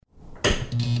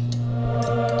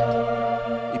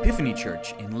Epiphany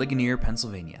Church in Ligonier,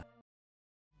 Pennsylvania.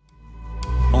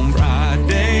 On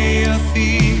Friday a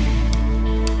thief,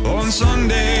 on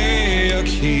Sunday a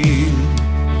king,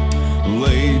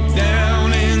 laid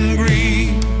down in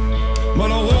grief,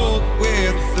 but I woke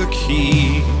with the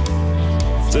key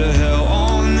to hell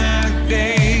on that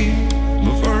day,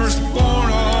 the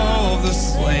firstborn of the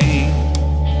slain,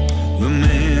 the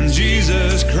man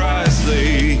Jesus Christ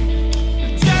laid.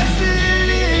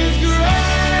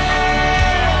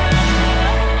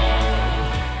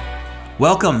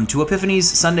 Welcome to Epiphany's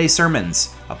Sunday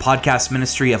Sermons, a podcast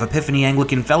ministry of Epiphany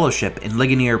Anglican Fellowship in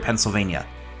Ligonier, Pennsylvania.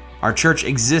 Our church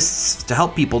exists to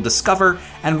help people discover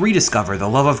and rediscover the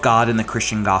love of God in the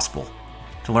Christian gospel.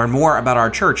 To learn more about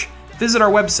our church, visit our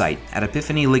website at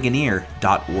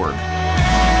epiphanyligonier.org.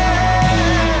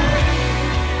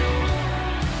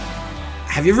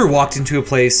 Have you ever walked into a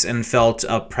place and felt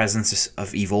a presence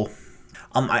of evil?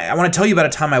 I want to tell you about a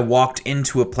time I walked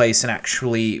into a place and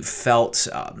actually felt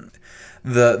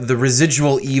the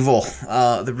residual evil,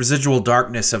 the residual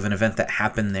darkness of an event that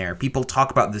happened there. People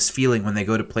talk about this feeling when they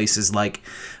go to places like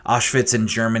Auschwitz in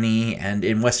Germany, and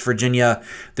in West Virginia,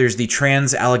 there's the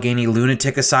Trans-Allegheny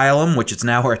Lunatic Asylum, which is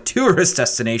now a tourist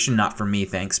destination, not for me,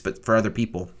 thanks, but for other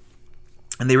people.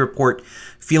 And they report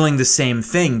feeling the same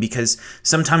thing because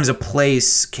sometimes a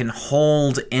place can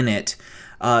hold in it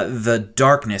the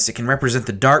darkness. It can represent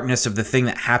the darkness of the thing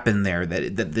that happened there,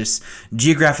 that this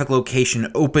geographic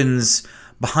location opens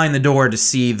behind the door to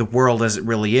see the world as it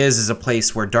really is a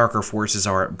place where darker forces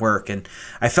are at work. And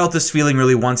I felt this feeling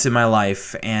really once in my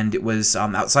life, and it was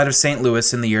outside of St.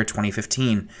 Louis in the year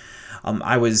 2015.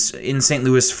 I was in St.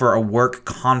 Louis for a work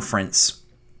conference,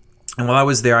 and while I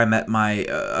was there, I met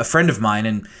a friend of mine,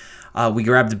 and we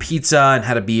grabbed a pizza and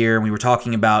had a beer, and we were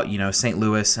talking about, St.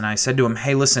 Louis, and I said to him,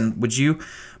 hey, listen, would you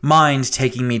mind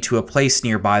taking me to a place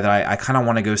nearby that I kind of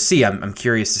want to go see? I'm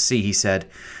curious to see. He said,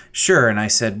 sure. And I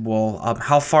said, well,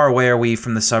 how far away are we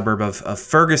from the suburb of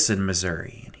Ferguson,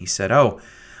 Missouri? And he said, oh,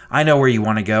 I know where you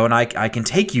want to go, and I can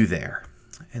take you there.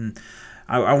 And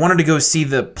I wanted to go see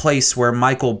the place where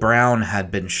Michael Brown had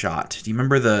been shot. Do you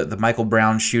remember the Michael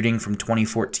Brown shooting from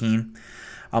 2014?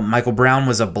 Michael Brown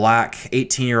was a black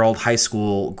 18-year-old high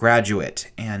school graduate,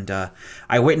 and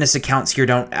eyewitness accounts here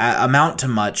don't amount to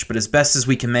much, but as best as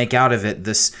we can make out of it,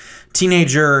 this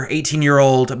teenager,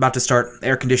 18-year-old, about to start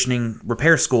air conditioning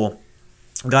repair school,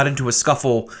 got into a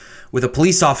scuffle with a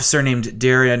police officer named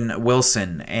Darian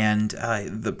Wilson, and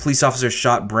the police officer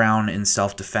shot Brown in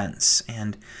self-defense.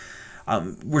 And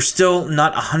we're still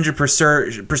not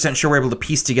 100% sure we're able to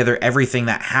piece together everything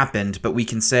that happened, but we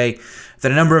can say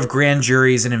that a number of grand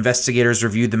juries and investigators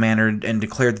reviewed the matter and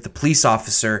declared that the police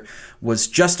officer was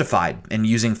justified in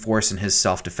using force in his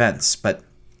self-defense. But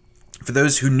for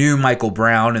those who knew Michael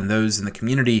Brown and those in the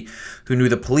community who knew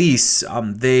the police,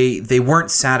 they weren't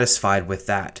satisfied with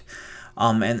that.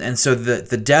 And so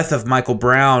the death of Michael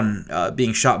Brown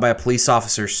being shot by a police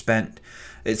officer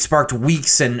it sparked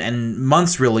weeks and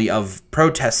months, really, of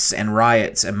protests and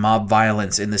riots and mob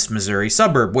violence in this Missouri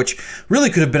suburb, which really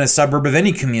could have been a suburb of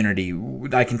any community.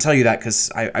 I can tell you that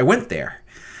because I went there.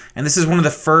 And this is one of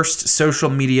the first social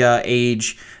media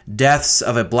age deaths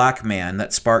of a black man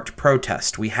that sparked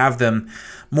protest. We have them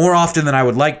more often than I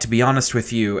would like, to be honest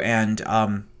with you. And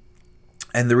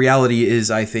the reality is,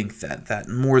 I think that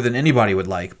more than anybody would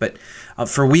like. But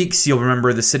for weeks, you'll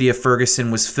remember the city of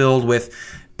Ferguson was filled with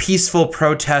peaceful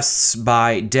protests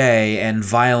by day and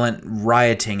violent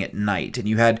rioting at night. And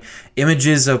you had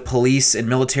images of police and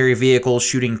military vehicles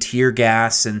shooting tear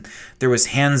gas, and there was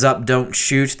hands up, don't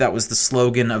shoot. That was the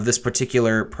slogan of this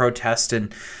particular protest.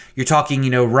 And you're talking,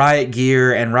 riot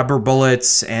gear and rubber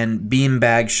bullets and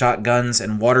beanbag shotguns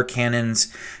and water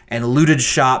cannons and looted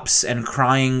shops and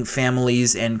crying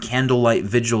families and candlelight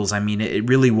vigils. I mean, it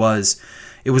really was.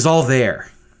 It was all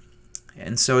there.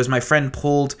 And so as my friend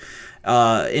pulled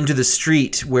into the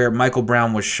street where Michael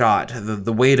Brown was shot,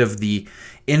 the weight of the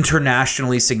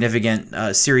internationally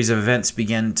significant series of events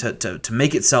began to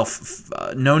make itself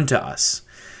known to us.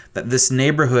 That this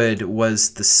neighborhood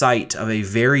was the site of a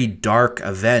very dark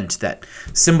event that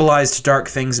symbolized dark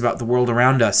things about the world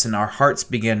around us, and our hearts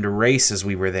began to race as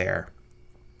we were there.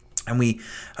 And we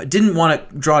didn't want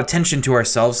to draw attention to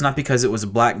ourselves, not because it was a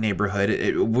black neighborhood.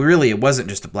 It wasn't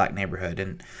just a black neighborhood.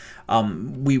 And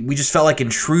we just felt like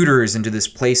intruders into this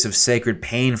place of sacred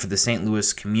pain for the St.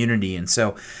 Louis community. And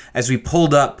so as we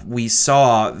pulled up, we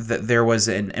saw that there was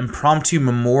an impromptu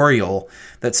memorial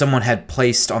that someone had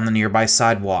placed on the nearby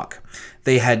sidewalk.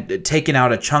 They had taken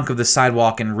out a chunk of the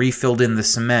sidewalk and refilled in the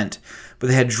cement, but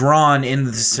they had drawn in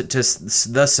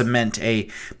the cement a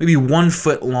maybe 1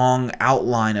 foot long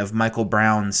outline of Michael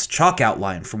Brown's chalk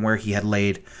outline from where he had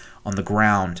laid on the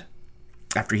ground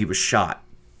after he was shot.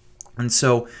 And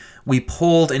so we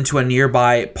pulled into a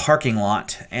nearby parking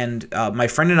lot, and my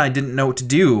friend and I didn't know what to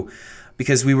do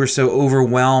because we were so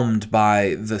overwhelmed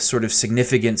by the sort of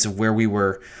significance of where we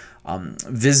were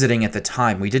visiting at the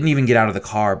time. We didn't even get out of the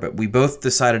car, but we both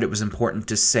decided it was important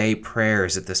to say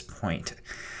prayers at this point.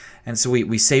 And so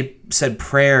we said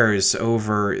prayers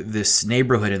over this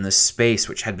neighborhood and this space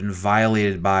which had been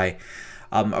violated by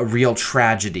a real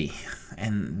tragedy.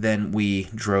 And then we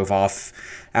drove off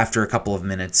after a couple of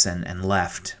minutes and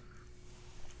left.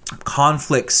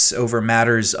 Conflicts over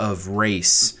matters of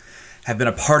race have been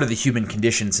a part of the human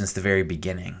condition since the very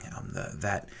beginning.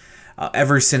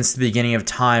 Ever since the beginning of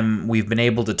time, we've been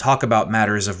able to talk about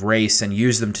matters of race and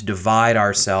use them to divide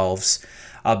ourselves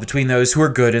between those who are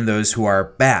good and those who are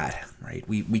bad. Right?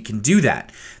 We can do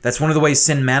that. That's one of the ways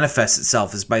sin manifests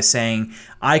itself, is by saying,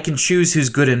 I can choose who's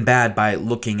good and bad by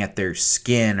looking at their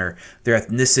skin or their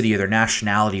ethnicity or their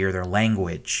nationality or their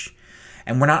language.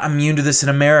 And we're not immune to this in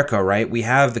America, right? We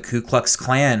have the Ku Klux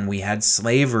Klan, we had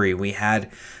slavery, we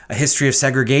had a history of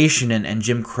segregation and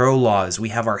Jim Crow laws, we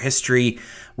have our history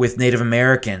with Native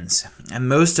Americans. And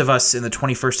most of us in the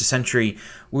 21st century,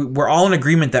 we're all in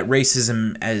agreement that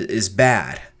racism is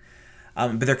bad.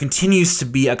 But there continues to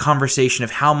be a conversation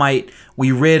of how might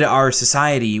we rid our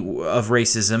society of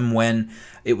racism when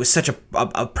it was such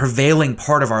a prevailing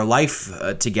part of our life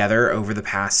together over the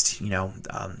past,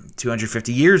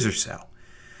 250 years or so.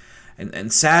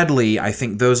 And sadly, I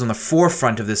think those on the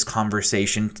forefront of this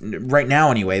conversation, right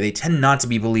now anyway, they tend not to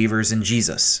be believers in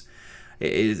Jesus.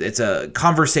 It's a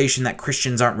conversation that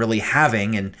Christians aren't really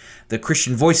having, and the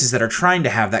Christian voices that are trying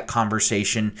to have that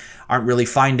conversation aren't really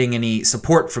finding any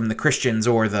support from the Christians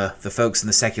or the folks in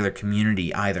the secular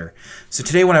community either. So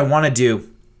today what I want to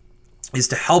do is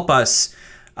to help us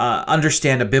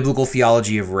understand a biblical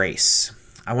theology of race.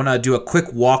 I want to do a quick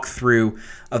walkthrough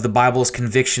of the Bible's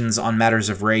convictions on matters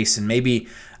of race and maybe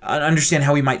understand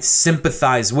how we might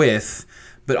sympathize with,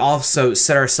 but also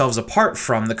set ourselves apart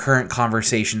from the current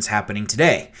conversations happening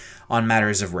today on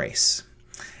matters of race.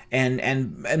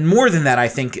 And more than that, I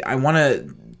think I want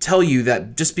to tell you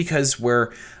that just because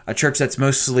we're a church that's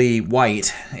mostly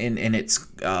white in its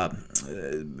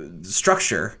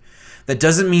structure, that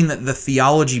doesn't mean that the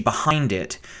theology behind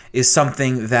it is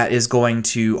something that is going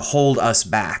to hold us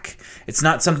back. It's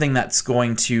not something that's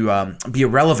going to be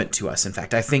irrelevant to us. In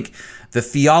fact, I think the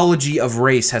theology of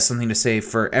race has something to say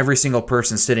for every single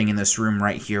person sitting in this room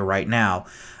right here, right now,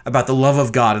 about the love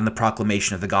of God and the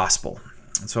proclamation of the gospel.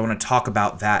 And so I want to talk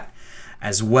about that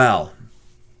as well.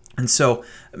 And so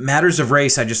matters of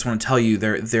race, I just want to tell you,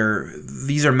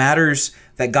 these are matters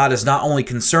that God is not only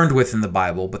concerned with in the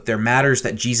Bible, but they're matters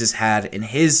that Jesus had in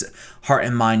his heart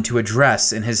and mind to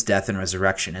address in his death and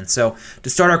resurrection. And so to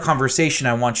start our conversation,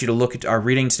 I want you to look at our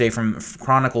reading today from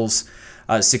Chronicles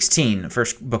 16,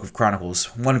 first book of Chronicles,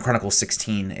 1 Chronicles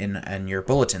 16 in your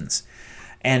bulletins.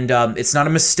 And it's not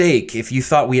a mistake if you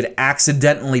thought we had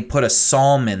accidentally put a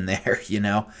psalm in there,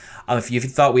 If you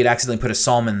thought we had accidentally put a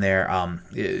psalm in there,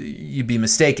 you'd be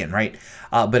mistaken, right?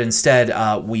 But instead,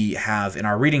 we have in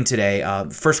our reading today,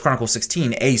 1 Chronicles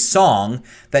 16, a song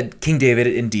that King David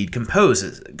indeed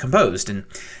composed. And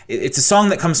it's a song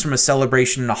that comes from a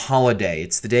celebration and a holiday.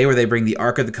 It's the day where they bring the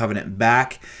Ark of the Covenant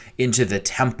back into the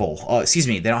temple.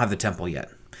 They don't have the temple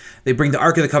yet. They bring the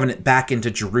Ark of the Covenant back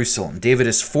into Jerusalem. David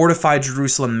has fortified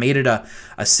Jerusalem, made it a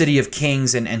city of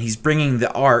kings, and he's bringing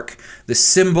the Ark, the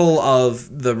symbol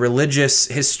of the religious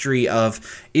history of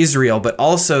Israel, but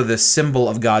also the symbol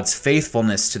of God's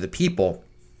faithfulness to the people.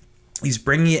 He's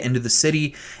bringing it into the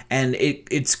city, and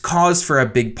it's cause for a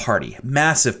big party,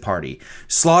 massive party.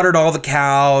 Slaughtered all the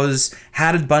cows,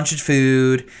 had a bunch of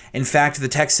food. In fact, the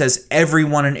text says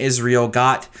everyone in Israel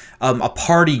got a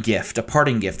parting gift.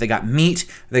 They got meat,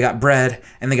 they got bread,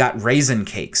 and they got raisin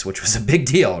cakes, which was a big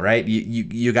deal, right?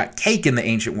 You got cake in the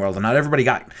ancient world, and not everybody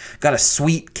got a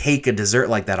sweet cake, a dessert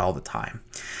like that all the time.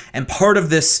 And part of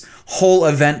this whole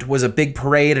event was a big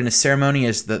parade and a ceremony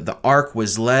as the ark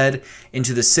was led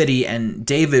into the city, and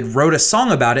David wrote a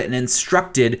song about it and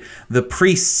instructed the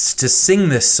priests to sing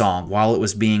this song while it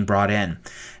was being brought in.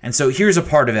 And so here's a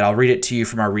part of it. I'll read it to you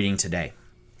from our reading today.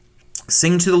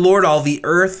 Sing to the Lord, all the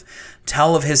earth.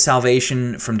 Tell of his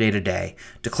salvation from day to day.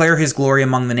 Declare his glory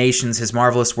among the nations, his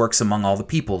marvelous works among all the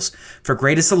peoples. For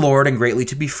great is the Lord and greatly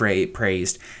to be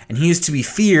praised, and he is to be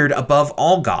feared above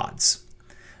all gods.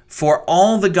 For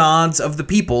all the gods of the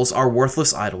peoples are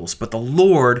worthless idols, but the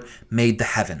Lord made the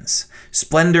heavens.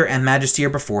 Splendor and majesty are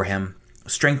before him,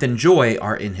 Strength and joy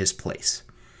are in his place.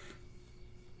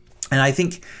 And I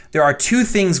think there are two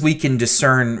things we can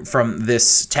discern from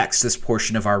this text, this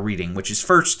portion of our reading, which is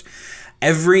first,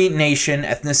 every nation,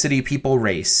 ethnicity, people,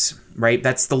 race, right?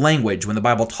 That's the language. When the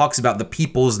Bible talks about the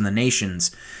peoples and the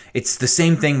nations, it's the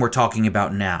same thing we're talking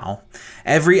about now.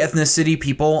 Every ethnicity,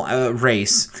 people,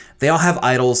 race, they all have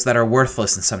idols that are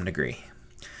worthless in some degree.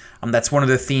 That's one of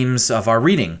the themes of our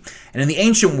reading. And in the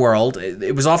ancient world,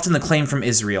 it was often the claim from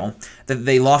Israel that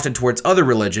they lofted towards other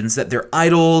religions that their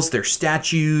idols, their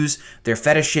statues, their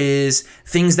fetishes,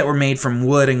 things that were made from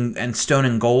wood and stone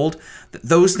and gold, that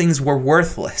those things were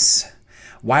worthless.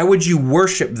 Why would you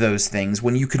worship those things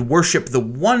when you could worship the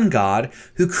one God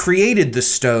who created the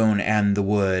stone and the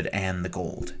wood and the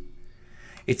gold?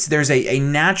 There's a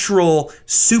natural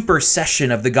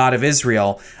supersession of the God of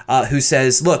Israel who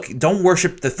says, look, don't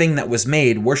worship the thing that was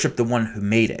made, worship the one who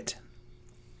made it.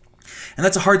 And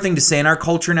that's a hard thing to say in our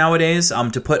culture nowadays,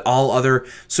 to put all other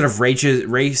sort of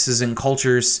races and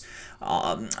cultures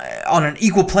on an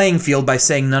equal playing field by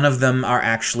saying none of them are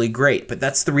actually great. But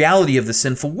that's the reality of the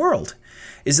sinful world,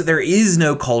 is that there is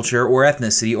no culture or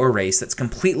ethnicity or race that's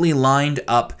completely lined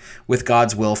up with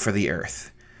God's will for the earth.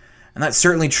 And that's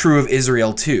certainly true of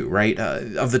Israel too, right?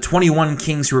 Of the 21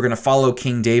 kings who were going to follow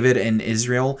King David in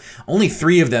Israel, only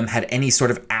 3 of them had any sort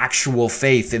of actual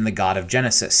faith in the God of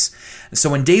Genesis. And so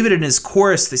when David and his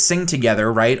chorus, they sing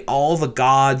together, right? All the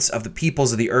gods of the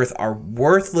peoples of the earth are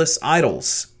worthless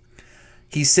idols.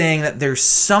 He's saying that there's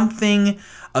something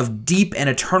of deep and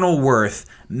eternal worth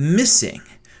missing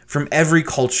from every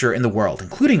culture in the world,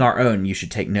 including our own, you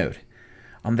should take note.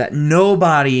 That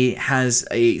nobody has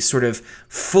a sort of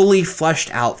fully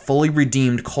fleshed out, fully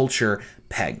redeemed culture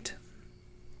pegged.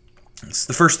 It's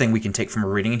the first thing we can take from our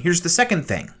reading. And here's the second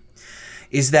thing,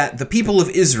 is that the people of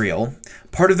Israel,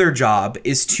 part of their job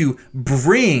is to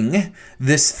bring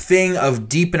this thing of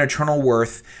deep and eternal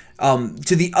worth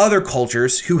to the other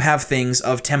cultures who have things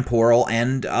of temporal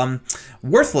and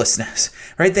worthlessness,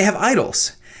 right? They have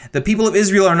idols. The people of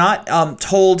Israel are not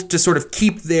told to sort of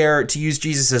keep their, to use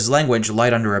Jesus' language,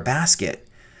 light under a basket.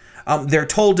 They're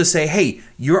told to say, hey,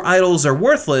 your idols are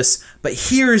worthless, but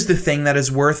here's the thing that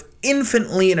is worth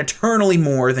infinitely and eternally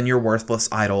more than your worthless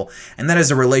idol, and that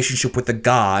is a relationship with the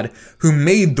God who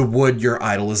made the wood your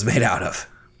idol is made out of.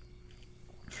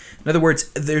 In other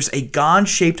words, there's a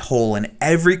God-shaped hole in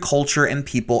every culture and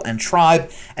people and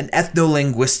tribe and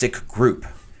ethno-linguistic group.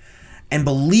 And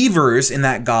believers in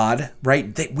that God,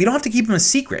 right, we don't have to keep him a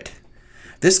secret.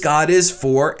 This God is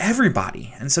for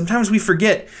everybody. And sometimes we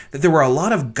forget that there were a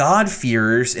lot of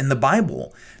God-fearers in the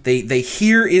Bible. They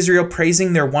hear Israel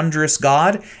praising their wondrous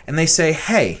God, and they say,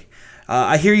 hey,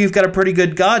 I hear you've got a pretty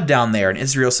good God down there. And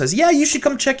Israel says, yeah, you should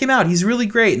come check him out. He's really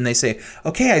great. And they say,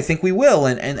 okay, I think we will.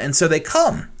 And so they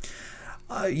come.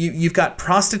 You've got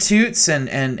prostitutes and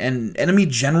enemy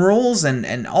generals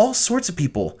and all sorts of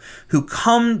people who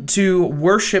come to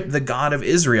worship the God of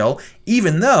Israel,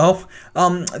 even though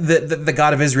the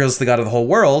God of Israel is the God of the whole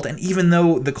world, and even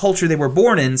though the culture they were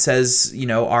born in says,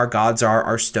 our gods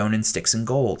are stone and sticks and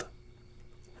gold.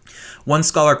 One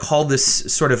scholar called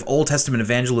this sort of Old Testament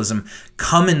evangelism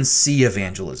come and see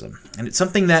evangelism, and it's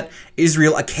something that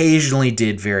Israel occasionally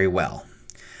did very well.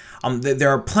 There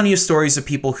are plenty of stories of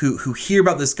people who hear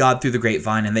about this God through the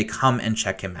grapevine and they come and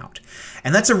check him out.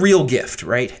 And that's a real gift,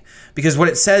 right? Because what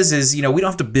it says is, we don't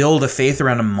have to build a faith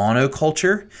around a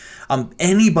monoculture.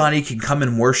 Anybody can come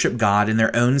and worship God in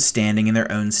their own standing, in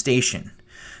their own station.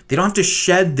 They don't have to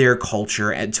shed their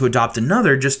culture and to adopt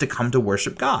another just to come to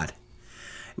worship God.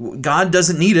 God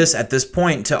doesn't need us at this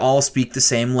point to all speak the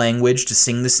same language, to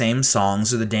sing the same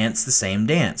songs, or to dance the same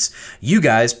dance. You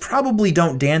guys probably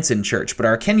don't dance in church, but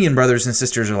our Kenyan brothers and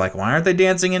sisters are like, why aren't they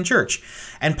dancing in church?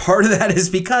 And part of that is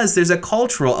because there's a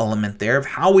cultural element there of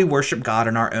how we worship God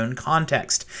in our own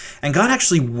context. And God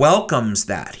actually welcomes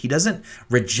that. He doesn't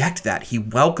reject that. He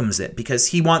welcomes it because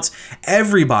he wants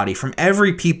everybody from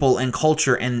every people and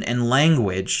culture and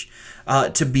language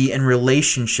to be in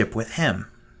relationship with him.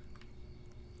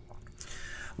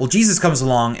 Well, Jesus comes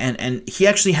along and he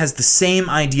actually has the same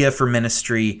idea for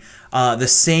ministry, the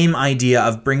same idea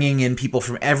of bringing in people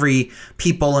from every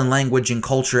people and language and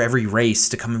culture, every race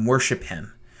to come and worship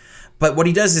him. But what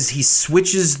he does is he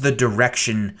switches the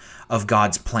direction of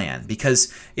God's plan.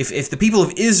 Because if the people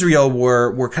of Israel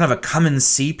were kind of a come and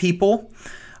see people,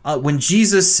 when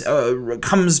Jesus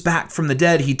comes back from the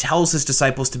dead, he tells his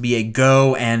disciples to be a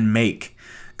go and make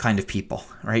kind of people,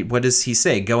 right? What does he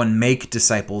say? Go and make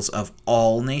disciples of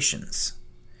all nations.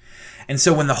 And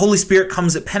so when the Holy Spirit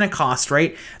comes at Pentecost,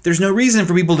 right, there's no reason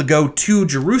for people to go to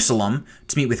Jerusalem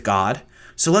to meet with God.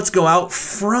 So let's go out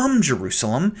from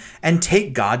Jerusalem and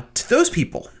take God to those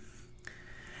people.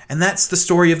 And that's the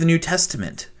story of the New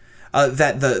Testament.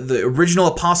 That the original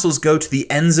apostles go to the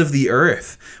ends of the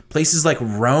earth, places like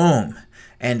Rome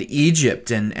and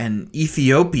Egypt and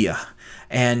Ethiopia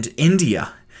and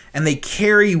India, and they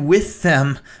carry with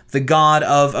them the God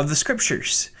of the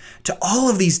Scriptures to all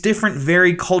of these different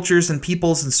varied cultures and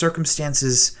peoples and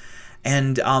circumstances.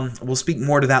 And we'll speak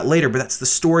more to that later, but that's the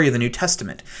story of the New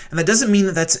Testament. And that doesn't mean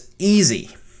that that's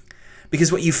easy,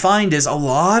 because what you find is a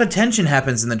lot of tension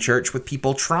happens in the church with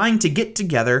people trying to get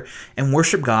together and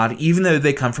worship God, even though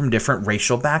they come from different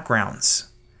racial backgrounds.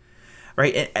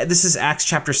 Right? This is Acts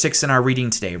chapter 6 in our reading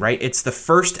today, right? It's the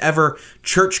first ever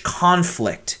church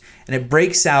conflict, and it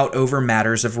breaks out over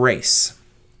matters of race.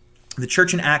 The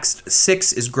church in Acts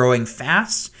 6 is growing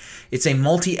fast. It's a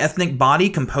multi-ethnic body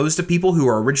composed of people who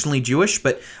are originally Jewish,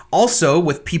 but also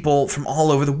with people from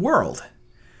all over the world.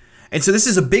 And so this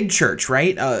is a big church,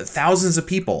 right? Thousands of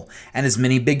people. And as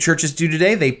many big churches do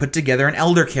today, they put together an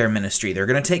elder care ministry. They're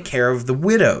going to take care of the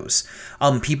widows,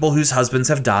 people whose husbands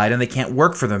have died and they can't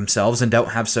work for themselves and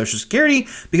don't have Social Security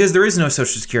because there is no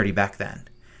Social Security back then.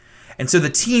 And so the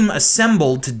team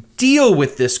assembled to deal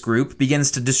with this group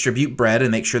begins to distribute bread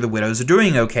and make sure the widows are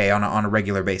doing okay on a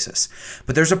regular basis.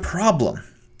 But there's a problem,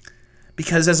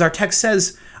 because as our text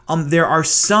says, there are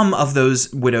some of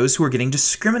those widows who are getting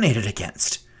discriminated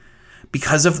against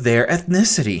because of their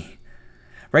ethnicity.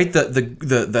 Right?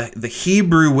 The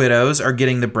Hebrew widows are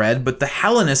getting the bread, but the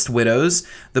Hellenist widows,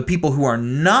 the people who are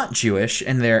not Jewish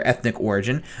in their ethnic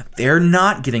origin, they're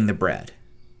not getting the bread.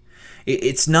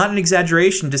 It's not an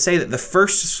exaggeration to say that the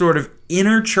first sort of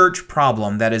inner church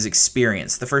problem that is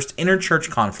experienced, the first inner church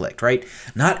conflict, right?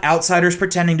 Not outsiders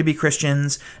pretending to be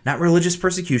Christians, not religious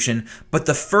persecution, but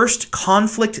the first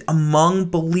conflict among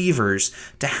believers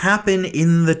to happen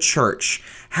in the church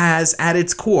has at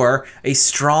its core a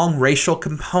strong racial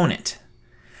component,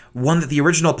 one that the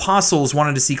original apostles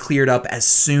wanted to see cleared up as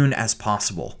soon as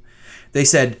possible. They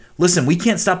said, listen, we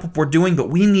can't stop what we're doing, but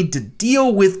we need to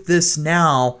deal with this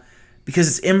now, because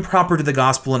it's improper to the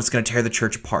gospel and it's going to tear the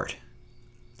church apart.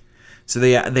 So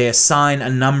they assign a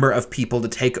number of people to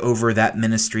take over that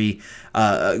ministry,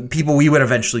 people we would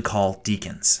eventually call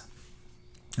deacons.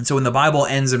 And so when the Bible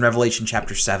ends in Revelation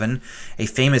chapter 7, a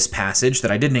famous passage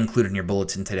that I didn't include in your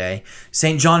bulletin today,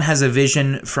 St. John has a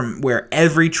vision from where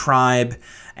every tribe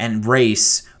and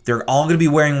race, they're all going to be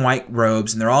wearing white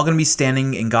robes, and they're all going to be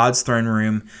standing in God's throne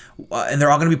room, and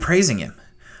they're all going to be praising him.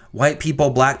 White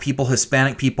people, black people,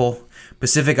 Hispanic people,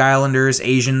 Pacific Islanders,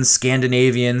 Asians,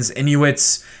 Scandinavians,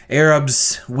 Inuits,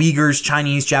 Arabs, Uyghurs,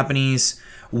 Chinese, Japanese,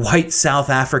 white South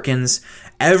Africans.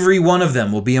 Every one of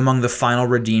them will be among the final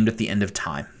redeemed at the end of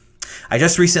time. I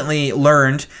just recently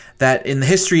learned that in the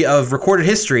history of recorded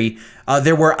history,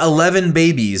 there were 11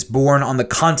 babies born on the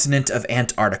continent of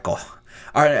Antarctica.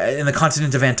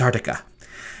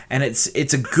 And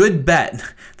it's a good bet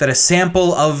that a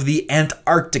sample of the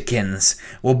Antarcticans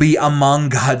will be among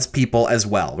God's people as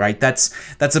well, right? That's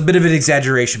a bit of an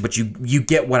exaggeration, but you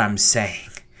get what I'm saying.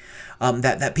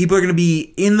 That people are going to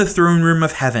be in the throne room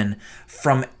of heaven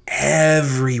from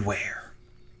everywhere.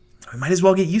 We might as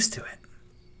well get used to it.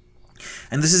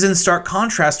 And this is in stark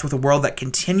contrast with a world that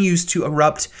continues to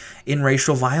erupt in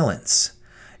racial violence.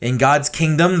 In God's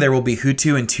kingdom, there will be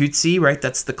Hutu and Tutsi, right?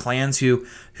 That's the clans who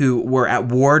were at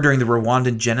war during the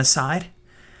Rwandan genocide.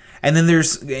 And then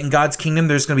in God's kingdom,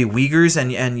 there's going to be Uyghurs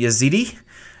and Yazidi.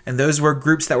 And those were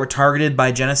groups that were targeted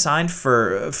by genocide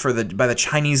by the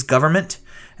Chinese government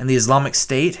and the Islamic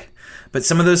State. But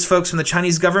some of those folks from the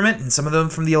Chinese government and some of them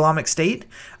from the Islamic State,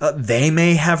 they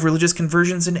may have religious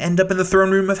conversions and end up in the throne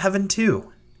room of heaven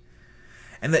too.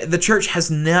 And the church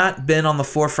has not been on the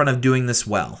forefront of doing this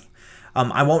well.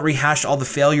 I won't rehash all the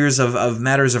failures of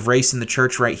matters of race in the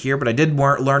church right here, but I did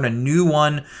learn a new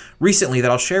one recently that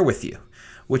I'll share with you,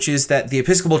 which is that the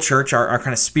Episcopal Church, our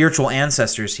kind of spiritual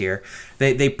ancestors here,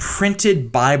 they printed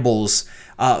Bibles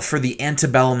for the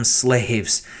antebellum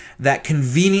slaves that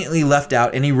conveniently left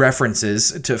out any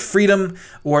references to freedom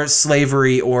or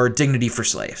slavery or dignity for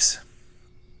slaves.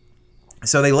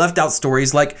 So they left out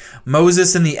stories like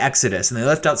Moses and the Exodus, and they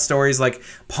left out stories like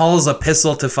Paul's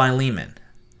epistle to Philemon.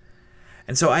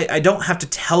 And so I don't have to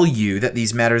tell you that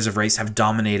these matters of race have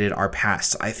dominated our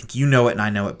past. I think you know it and I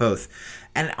know it both.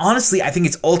 And honestly, I think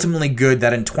it's ultimately good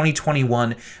that in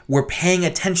 2021, we're paying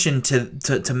attention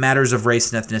to matters of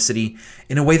race and ethnicity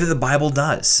in a way that the Bible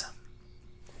does.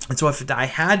 And so if I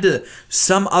had to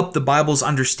sum up the Bible's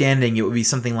understanding, it would be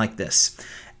something like this.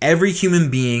 Every human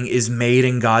being is made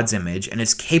in God's image and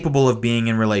is capable of being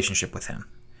in relationship with him.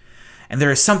 And there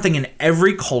is something in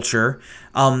every culture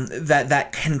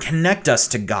that can connect us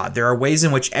to God. There are ways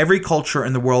in which every culture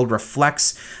in the world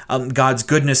reflects God's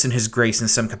goodness and his grace in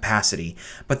some capacity.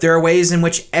 But there are ways in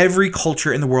which every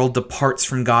culture in the world departs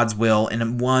from God's will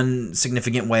in one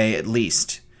significant way at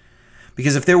least.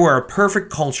 Because if there were a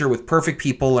perfect culture with perfect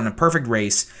people and a perfect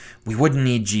race, we wouldn't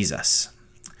need Jesus.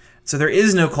 So there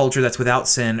is no culture that's without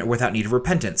sin or without need of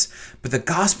repentance. But the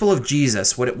gospel of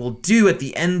Jesus, what it will do at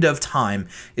the end of time,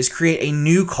 is create a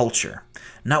new culture.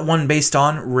 Not one based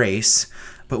on race,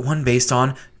 but one based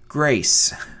on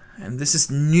grace. And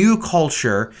this new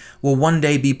culture will one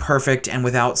day be perfect and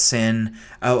without sin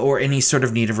or any sort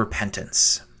of need of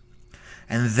repentance.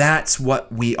 And that's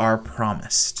what we are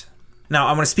promised. Now,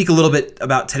 I want to speak a little bit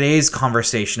about today's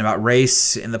conversation about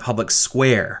race in the public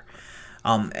square.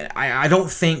 I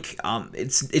don't think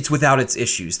it's without its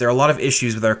issues. There are a lot of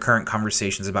issues with our current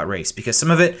conversations about race because some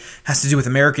of it has to do with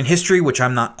American history, which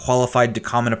I'm not qualified to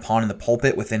comment upon in the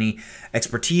pulpit with any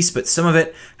expertise, but some of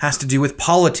it has to do with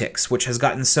politics, which has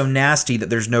gotten so nasty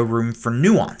that there's no room for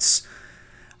nuance.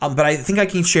 But I think I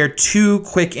can share two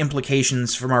quick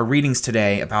implications from our readings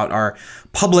today about our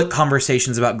public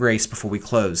conversations about grace before we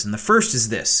close. And the first is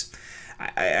this.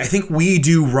 I think we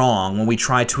do wrong when we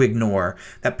try to ignore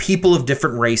that people of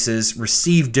different races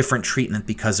receive different treatment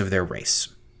because of their race.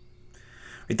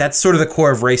 That's sort of the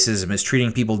core of racism, is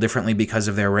treating people differently because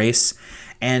of their race.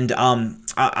 And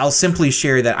I'll simply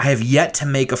share that I have yet to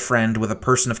make a friend with a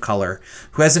person of color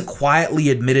who hasn't quietly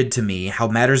admitted to me how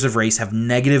matters of race have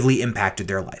negatively impacted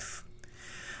their life.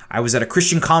 I was at a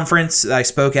Christian conference that I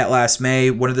spoke at last May.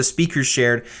 One of the speakers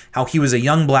shared how he was a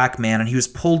young black man and he was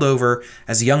pulled over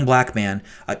as a young black man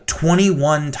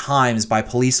 21 times by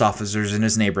police officers in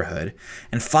his neighborhood.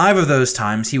 And 5 of those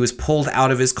times he was pulled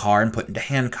out of his car and put into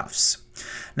handcuffs.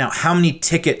 Now, how many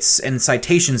tickets and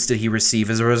citations did he receive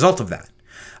as a result of that?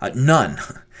 None.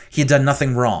 He had done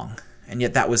nothing wrong, and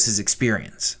yet that was his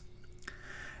experience.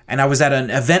 And I was at an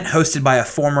event hosted by a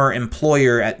former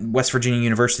employer at West Virginia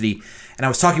University, and I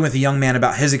was talking with a young man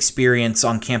about his experience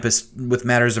on campus with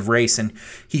matters of race, and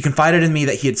he confided in me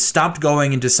that he had stopped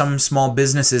going into some small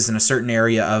businesses in a certain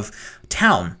area of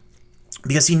town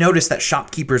because he noticed that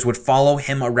shopkeepers would follow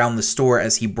him around the store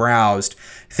as he browsed,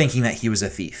 thinking that he was a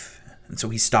thief. And so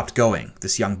he stopped going,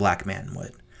 this young black man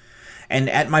would. And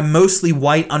at my mostly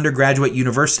white undergraduate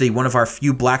university, one of our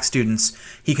few black students,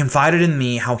 he confided in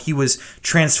me how he was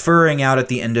transferring out at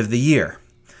the end of the year.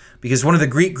 Because one of the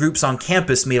Greek groups on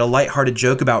campus made a lighthearted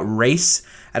joke about race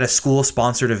at a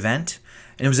school-sponsored event.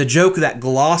 And it was a joke that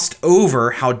glossed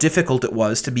over how difficult it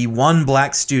was to be one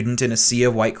black student in a sea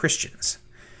of white Christians.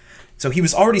 So he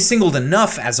was already singled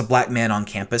enough as a black man on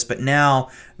campus, but now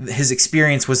his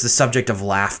experience was the subject of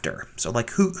laughter. So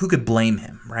who could blame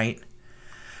him, right?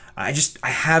 I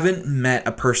haven't met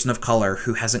a person of color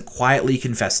who hasn't quietly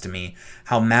confessed to me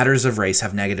how matters of race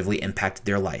have negatively impacted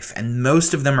their life. And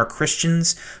most of them are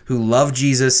Christians who love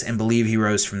Jesus and believe he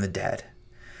rose from the dead.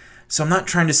 So I'm not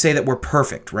trying to say that we're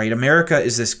perfect, right? America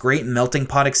is this great melting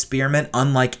pot experiment,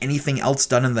 unlike anything else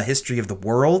done in the history of the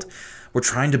world. We're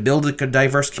trying to build a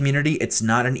diverse community. It's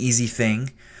not an easy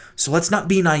thing. So let's not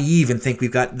be naive and think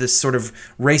we've got this sort of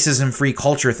racism-free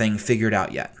culture thing figured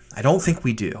out yet. I don't think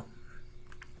we do.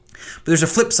 But there's a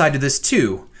flip side to this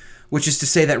too, which is to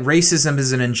say that racism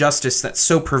is an injustice that's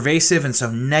so pervasive and so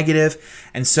negative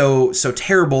and so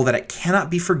terrible that it cannot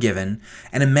be forgiven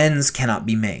and amends cannot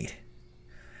be made.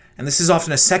 And this is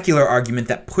often a secular argument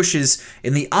that pushes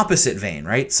in the opposite vein,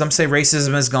 right? Some say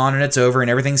racism is gone and it's over and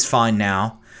everything's fine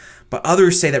now. But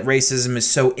others say that racism is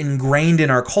so ingrained in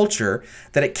our culture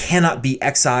that it cannot be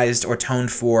excised or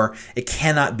atoned for. It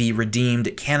cannot be redeemed.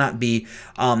 It cannot be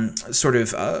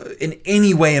in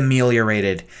any way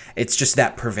ameliorated. It's just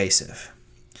that pervasive.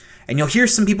 And you'll hear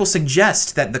some people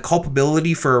suggest that the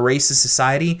culpability for a racist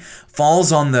society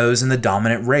falls on those in the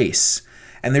dominant race.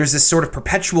 And there's this sort of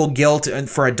perpetual guilt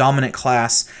for a dominant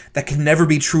class that can never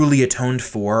be truly atoned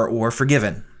for or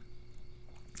forgiven.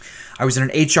 I was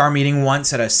in an HR meeting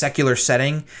once at a secular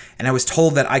setting, and I was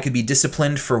told that I could be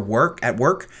disciplined at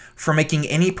work for making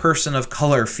any person of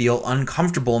color feel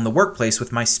uncomfortable in the workplace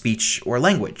with my speech or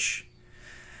language.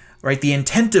 Right? The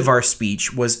intent of our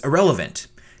speech was irrelevant.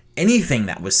 Anything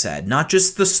that was said, not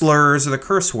just the slurs or the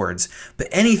curse words, but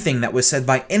anything that was said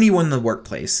by anyone in the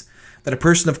workplace that a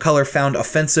person of color found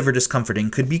offensive or discomforting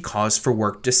could be cause for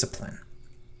work discipline.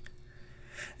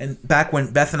 And back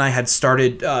when Beth and I had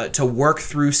started to work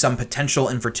through some potential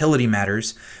infertility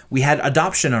matters, we had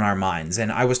adoption on our minds.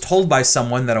 And I was told by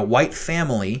someone that a white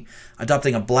family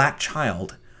adopting a black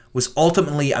child was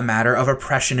ultimately a matter of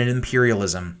oppression and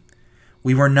imperialism,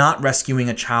 We were not rescuing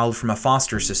a child from a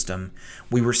foster system.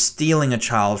 We were stealing a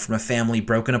child from a family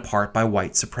broken apart by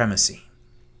white supremacy.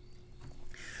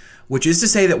 Which is to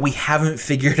say that we haven't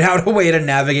figured out a way to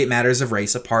navigate matters of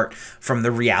race apart from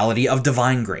the reality of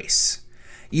divine grace.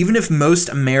 Even if most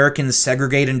Americans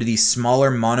segregate into these smaller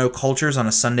monocultures on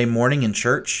a Sunday morning in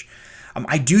church,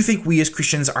 I do think we as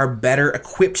Christians are better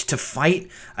equipped to fight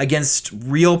against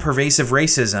real pervasive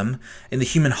racism in the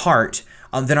human heart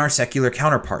than our secular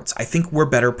counterparts. I think we're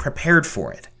better prepared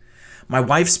for it. My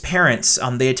wife's parents,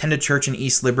 they attended church in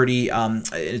East Liberty.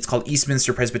 It's called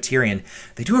Eastminster Presbyterian.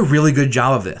 They do a really good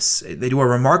job of this. They do a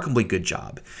remarkably good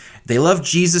job. They love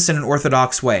Jesus in an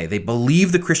orthodox way. They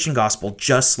believe the Christian gospel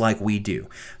just like we do.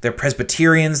 They're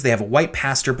Presbyterians. They have a white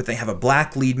pastor, but they have a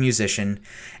black lead musician.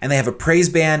 And they have a praise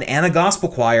band and a gospel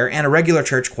choir and a regular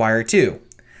church choir too.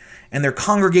 And their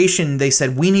congregation, they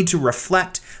said, we need to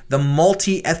reflect the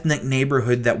multi-ethnic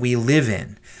neighborhood that we live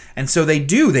in. And so they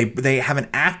do. They have an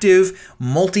active,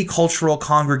 multicultural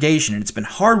congregation. And it's been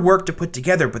hard work to put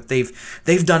together, but they've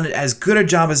done as good a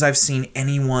job as I've seen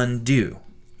anyone do.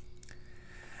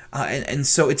 And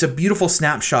so it's a beautiful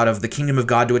snapshot of the kingdom of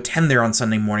God to attend there on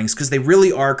Sunday mornings, because they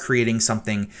really are creating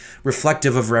something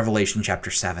reflective of Revelation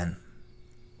chapter 7.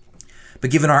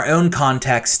 But given our own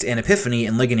context and Epiphany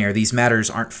and Ligonier, these matters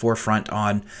aren't forefront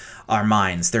on our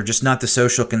minds. They're just not the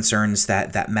social concerns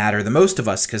that matter the most of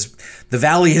us, because the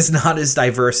Valley is not as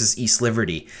diverse as East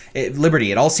Liberty.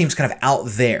 It all seems kind of out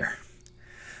there.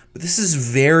 But this is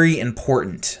very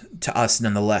important to us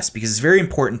nonetheless, because it's very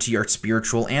important to your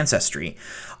spiritual ancestry.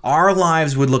 Our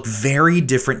lives would look very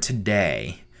different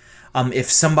today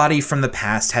if somebody from the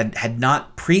past had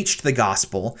not preached the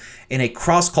gospel in a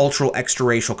cross-cultural,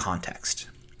 extra-racial context.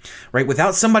 Right?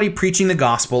 Without somebody preaching the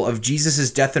gospel of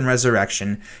Jesus' death and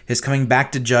resurrection, his coming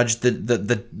back to judge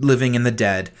the living and the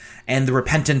dead, and the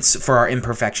repentance for our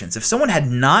imperfections. If someone had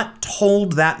not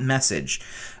told that message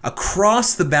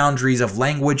across the boundaries of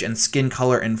language and skin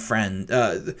color and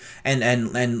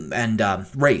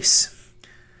race,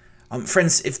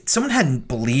 friends, if someone hadn't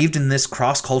believed in this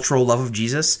cross-cultural love of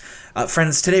Jesus,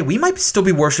 friends, today we might still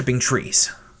be worshiping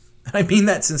trees. And I mean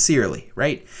that sincerely,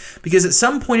 right? Because at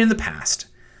some point in the past,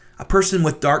 a person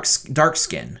with dark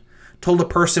skin told a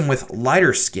person with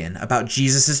lighter skin about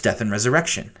Jesus' death and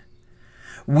resurrection.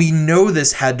 We know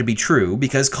this had to be true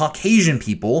because Caucasian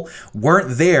people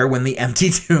weren't there when the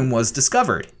empty tomb was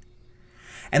discovered.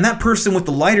 And that person with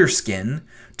the lighter skin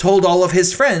told all of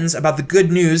his friends about the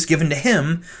good news given to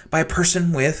him by a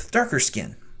person with darker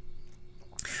skin.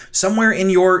 Somewhere in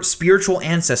your spiritual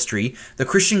ancestry, the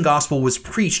Christian gospel was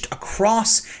preached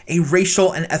across a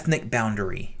racial and ethnic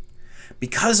boundary.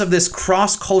 Because of this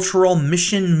cross-cultural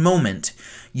mission moment,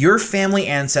 your family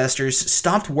ancestors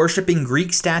stopped worshiping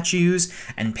Greek statues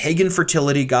and pagan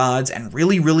fertility gods and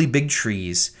really, really big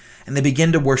trees, and they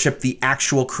began to worship the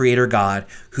actual creator God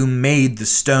who made the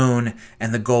stone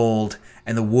and the gold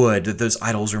and the wood that those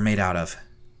idols were made out of.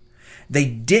 They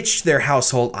ditched their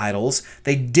household idols.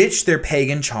 They ditched their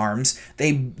pagan charms.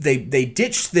 They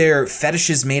ditched their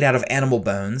fetishes made out of animal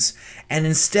bones. And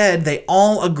instead, they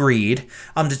all agreed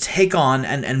to take on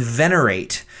and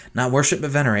venerate, not worship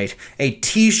but venerate, a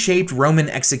T-shaped Roman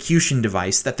execution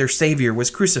device that their Savior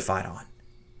was crucified on.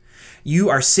 You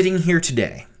are sitting here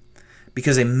today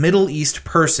because a Middle East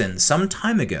person some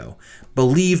time ago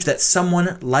believed that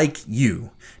someone like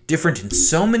you, different in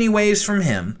so many ways from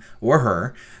him or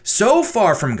her, so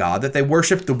far from God that they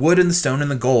worshipped the wood and the stone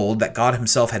and the gold that God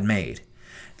himself had made.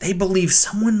 They believed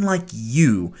someone like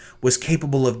you was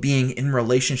capable of being in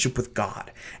relationship with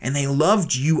God, and they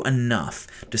loved you enough,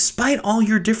 despite all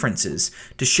your differences,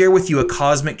 to share with you a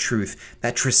cosmic truth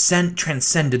that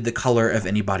transcended the color of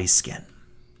anybody's skin.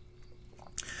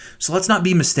 So let's not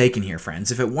be mistaken here,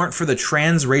 friends. If it weren't for the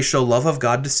transracial love of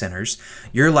God to sinners,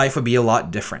 your life would be a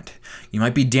lot different. You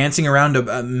might be dancing around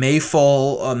a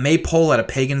maypole at a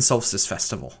pagan solstice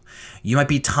festival. You might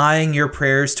be tying your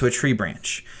prayers to a tree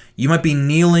branch. You might be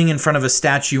kneeling in front of a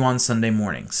statue on Sunday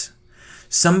mornings.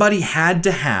 Somebody had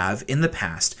to have, in the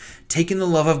past, taken the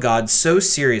love of God so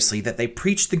seriously that they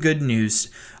preached the good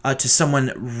news to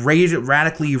someone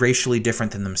radically racially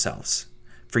different than themselves,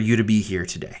 for you to be here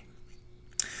today.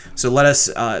 So let us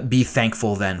be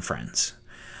thankful then, friends.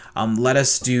 Let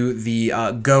us do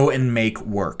the go and make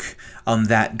work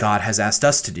that God has asked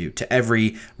us to do to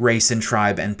every race and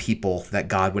tribe and people that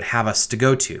God would have us to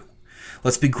go to.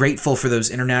 Let's be grateful for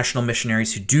those international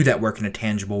missionaries who do that work in a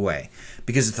tangible way.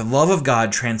 Because if the love of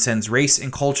God transcends race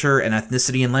and culture and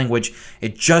ethnicity and language,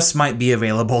 it just might be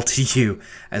available to you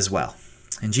as well.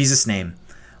 In Jesus' name,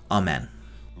 amen.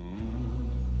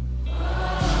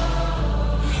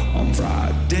 On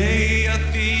Friday, a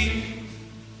thief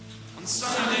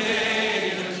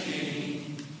Sunday the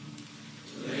King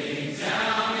laid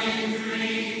down in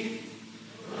grief,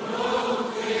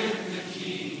 broke with the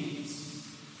keys,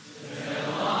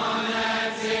 fell on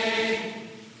that day,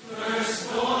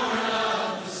 firstborn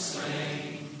of the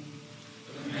slain,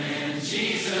 the man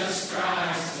Jesus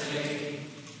Christ lay,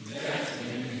 death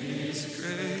in his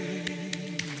grave.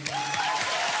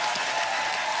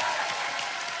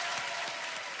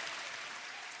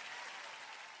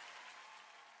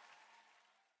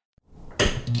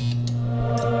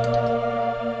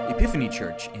 Epiphany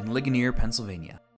Church in Ligonier, Pennsylvania.